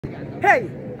Hey,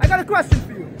 I got a question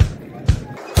for you.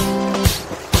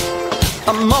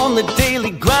 I'm on the daily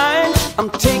grind,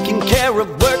 I'm taking care of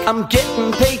work, I'm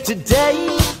getting paid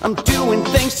today, I'm doing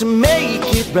things to make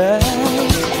it right.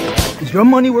 Is your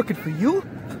money working for you,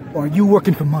 or are you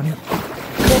working for money?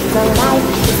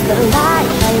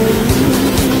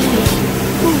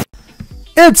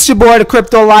 It's your boy, the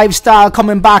Crypto Lifestyle,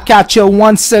 coming back at you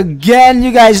once again.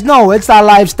 You guys know it's that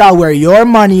lifestyle where your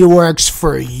money works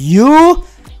for you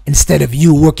instead of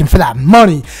you working for that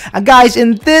money. And guys,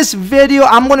 in this video,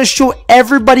 I'm going to show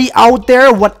everybody out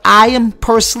there what I am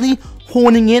personally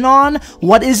honing in on.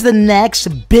 What is the next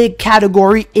big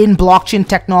category in blockchain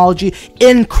technology,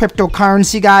 in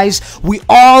cryptocurrency, guys? We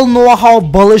all know how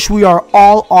bullish we are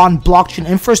all on blockchain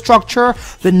infrastructure.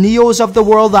 The Neos of the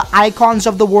world, the Icons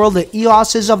of the world, the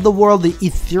EOSs of the world, the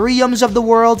Ethereums of the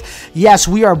world. Yes,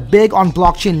 we are big on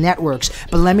blockchain networks.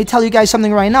 But let me tell you guys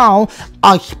something right now.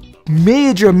 A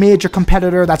major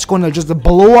competitor that's going to just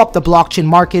blow up the blockchain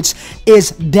markets is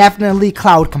definitely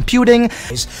cloud computing.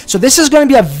 So this is going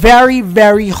to be a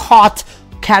very hot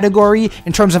category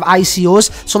in terms of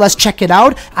ICOs, so let's check it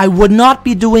out. I would not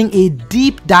be doing a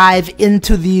deep dive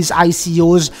into these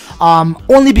ICOs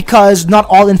only because not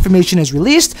all information is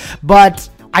released, but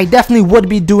I definitely would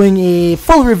be doing a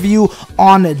full review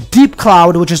on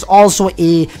DeepCloud, which is also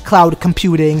a cloud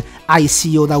computing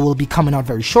ICO that will be coming out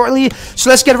very shortly. So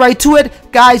let's get right to it,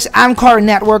 guys. ANKR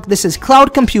Network, this is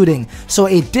cloud computing, so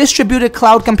a distributed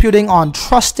cloud computing on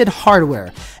trusted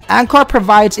hardware. ANKR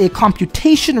provides a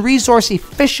computation resource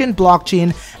efficient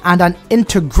blockchain and an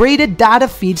integrated data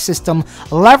feed system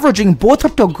leveraging both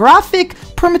cryptographic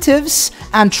primitives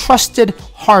and trusted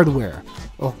hardware.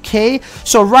 Okay,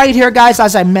 so right here, guys,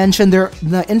 as I mentioned,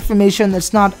 the information,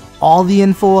 it's not all the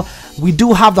info. We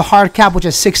do have the hard cap, which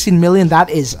is 16 million.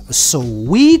 That is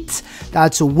sweet.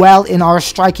 That's well in our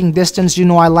striking distance. You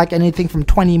know, I like anything from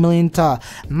 20 million to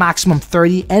maximum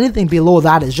 30. Anything below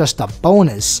that is just a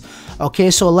bonus.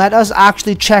 Okay, so let us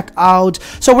actually check out.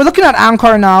 So we're looking at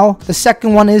ANKR now. The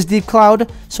second one is DeepCloud.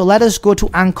 So let us go to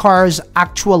ANKR's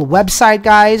actual website,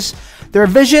 guys. Their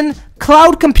vision: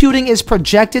 cloud computing is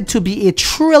projected to be $1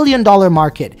 trillion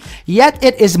market, yet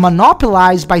it is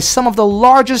monopolized by some of the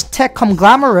largest tech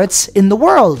conglomerates in the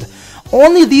world.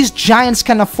 Only these giants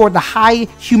can afford the high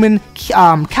human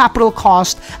capital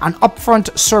cost and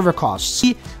upfront server costs.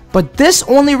 But this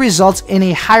only results in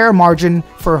a higher margin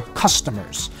for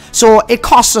customers. So it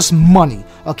costs us money.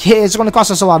 Okay, it's going to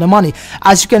cost us a lot of money.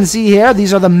 As you can see here,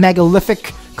 these are the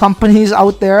megalithic companies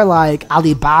out there like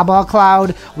Alibaba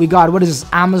Cloud. We got, what is this,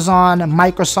 Amazon,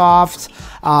 Microsoft,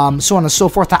 so on and so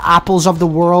forth, the Apples of the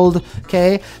world.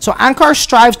 Okay, so ANKR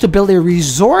strives to build a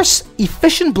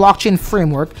resource-efficient blockchain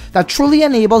framework that truly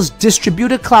enables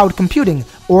distributed cloud computing,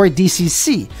 or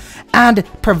DCC, and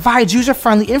provides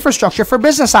user-friendly infrastructure for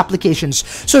business applications.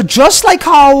 So just like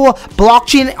how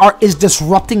blockchain is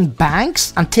disrupting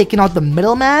banks and taking out the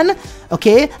middleman,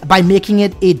 okay, by making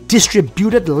it a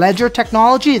distributed ledger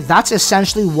technology, that's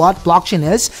essentially what blockchain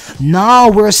is. Now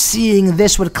we're seeing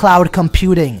this with cloud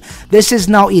computing. This is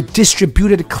now a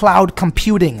distributed cloud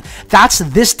computing. That's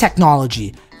this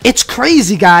technology. It's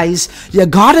crazy, guys. You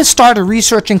gotta start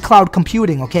researching cloud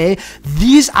computing, okay?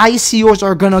 These ICOs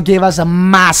are gonna give us a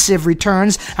massive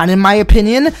returns, and in my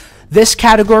opinion, this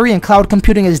category in cloud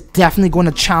computing is definitely going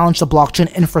to challenge the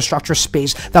blockchain infrastructure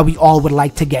space that we all would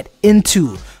like to get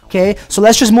into. Okay, so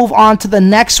let's just move on to the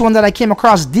next one that I came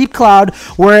across, DeepCloud,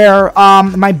 where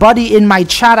my buddy in my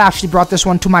chat actually brought this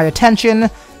one to my attention.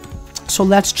 So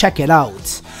let's check it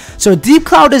out. So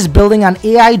DeepCloud is building an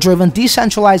AI-driven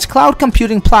decentralized cloud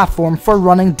computing platform for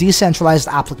running decentralized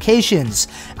applications,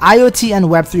 IoT and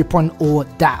Web 3.0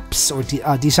 dApps,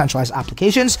 or decentralized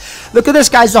applications. Look at this,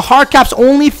 guys. The hard cap's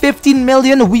only 15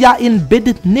 million. We are in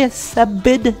business.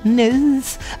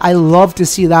 I love to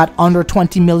see that under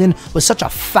 20 million with such a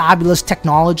fabulous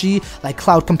technology like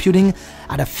cloud computing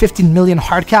at a 15 million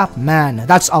hard cap. Man,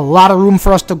 that's a lot of room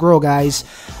for us to grow, guys.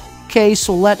 Okay,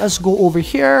 so let us go over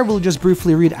here. We'll just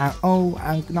briefly read, not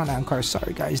ANKR,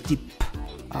 sorry guys,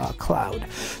 DeepCloud.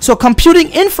 So computing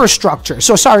infrastructure,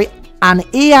 an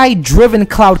AI-driven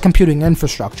cloud computing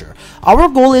infrastructure. Our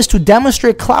goal is to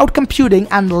demonstrate cloud computing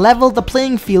and level the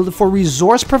playing field for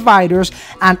resource providers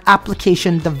and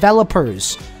application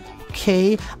developers.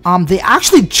 Okay, they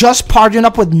actually just partnered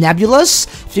up with Nebulous.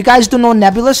 If you guys don't know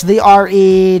Nebulous, they are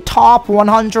a top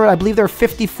 100, I believe they're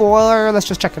 54. Let's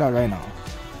just check it out right now.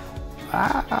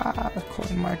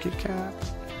 Coin market cap.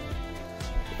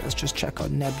 Let's just check out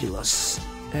Nebulous.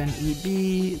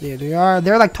 NEB. There they are.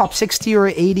 They're like top 60 or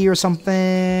 80 or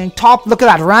something. Top, look at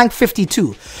that, rank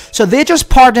 52. So they just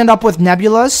partnered up with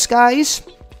Nebulous, guys.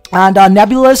 And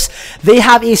Nebulous, they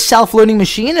have a self-learning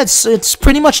machine. It's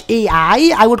pretty much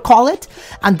AI, I would call it.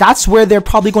 And that's where they're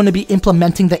probably going to be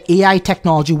implementing the AI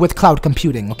technology with cloud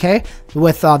computing, okay?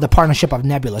 With the partnership of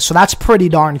Nebulous. So that's pretty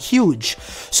darn huge.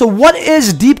 So what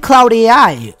is DeepCloud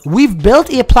AI? We've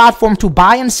built a platform to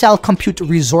buy and sell compute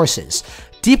resources.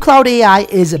 DeepCloud AI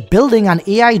is building an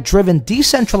AI-driven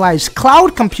decentralized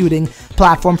cloud computing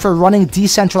platform for running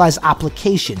decentralized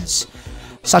applications,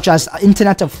 such as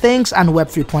Internet of Things and Web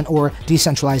 3.0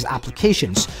 decentralized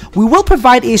applications. We will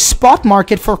provide a spot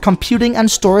market for computing and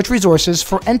storage resources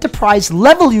for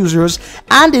enterprise-level users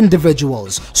and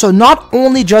individuals. So not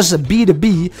only just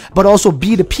B2B, but also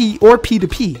B2P or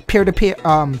P2P,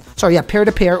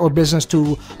 peer-to-peer or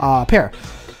business-to-pair.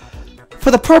 For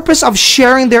the purpose of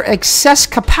sharing their excess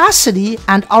capacity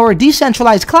and our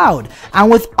decentralized cloud,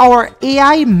 and with our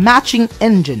AI matching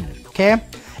engine, okay?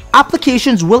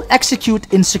 Applications will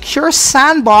execute in secure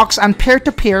sandbox and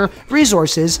peer-to-peer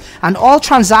resources, and all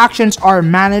transactions are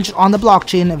managed on the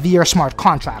blockchain via smart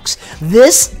contracts.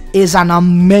 This is an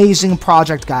amazing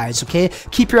project, guys, okay?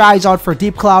 Keep your eyes out for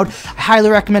DeepCloud. I highly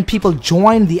recommend people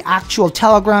join the actual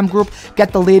Telegram group,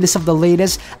 get the latest of the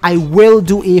latest. I will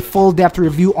do a full depth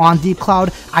review on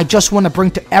DeepCloud. I just want to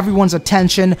bring to everyone's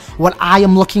attention what I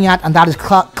am looking at, and that is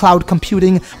cloud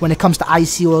computing when it comes to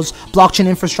ICOs. Blockchain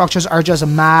infrastructures are just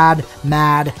mad,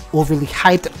 overly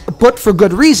hyped, but for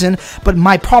good reason. But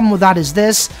my problem with that is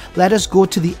this. Let us go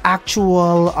to the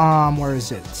actual, where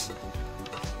is it?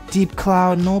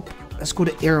 DeepCloud, nope. Let's go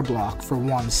to Airblock for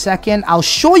 1 second. I'll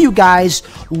show you guys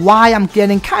why I'm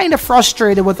getting kind of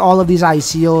frustrated with all of these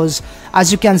ICOs.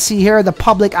 As you can see here, the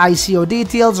public ICO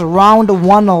details, round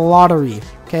 1 lottery,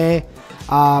 okay?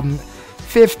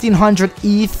 1500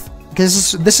 ETH,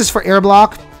 because this is for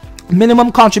Airblock.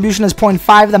 Minimum contribution is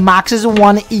 0.5, the max is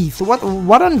 1 ETH.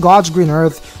 What on God's green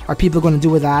earth are people going to do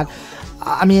with that?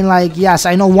 I mean, like, yes,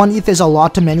 I know 1 ETH is a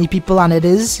lot to many people, and it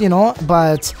is, you know,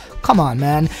 but come on,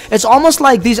 man. It's almost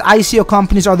like these ICO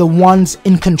companies are the ones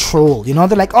in control, you know?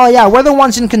 They're like, oh yeah, we're the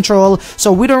ones in control,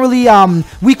 so we don't really,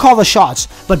 we call the shots.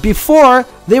 But before,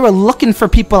 they were looking for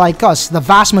people like us, the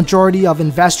vast majority of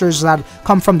investors that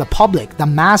come from the public, the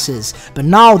masses. But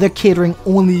now they're catering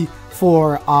only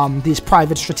for these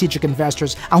private strategic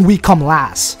investors, and we come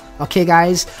last. Okay,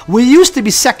 guys, we used to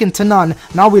be second to none.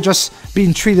 Now we're just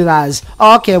being treated as,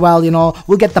 oh, okay, well, you know,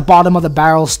 we'll get the bottom of the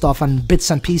barrel stuff and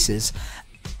bits and pieces.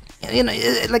 You know,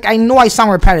 like, I know I sound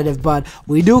repetitive, but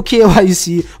we do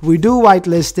KYC, we do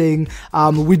whitelisting,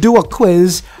 we do a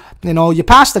quiz. You know, you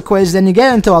pass the quiz, then you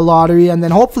get into a lottery, and then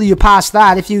hopefully you pass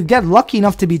that. If you get lucky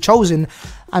enough to be chosen,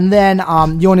 and then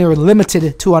you only are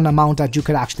limited to an amount that you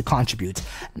could actually contribute.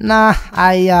 Nah,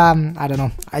 I don't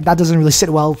know. That doesn't really sit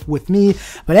well with me.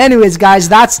 But anyways, guys,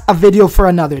 that's a video for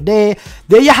another day.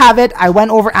 There you have it. I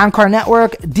went over ANKR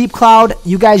Network, DeepCloud.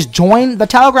 You guys join the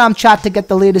Telegram chat to get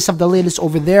the latest of the latest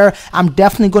over there. I'm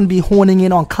definitely going to be honing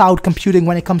in on cloud computing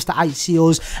when it comes to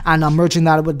ICOs, and I'm merging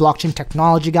that with blockchain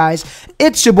technology, guys.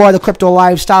 It's your boy, the Crypto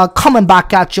Lifestyle, coming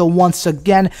back at you once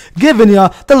again, giving you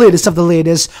the latest of the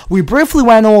latest. We briefly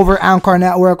went over ANKR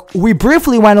Network. We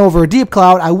briefly went over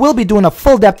DeepCloud. I will be doing a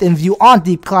full depth interview on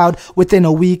DeepCloud within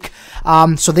a week.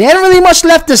 So there ain't really much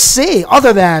left to say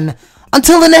other than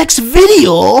until the next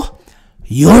video,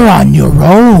 you're on your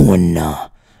own.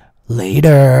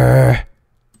 Later.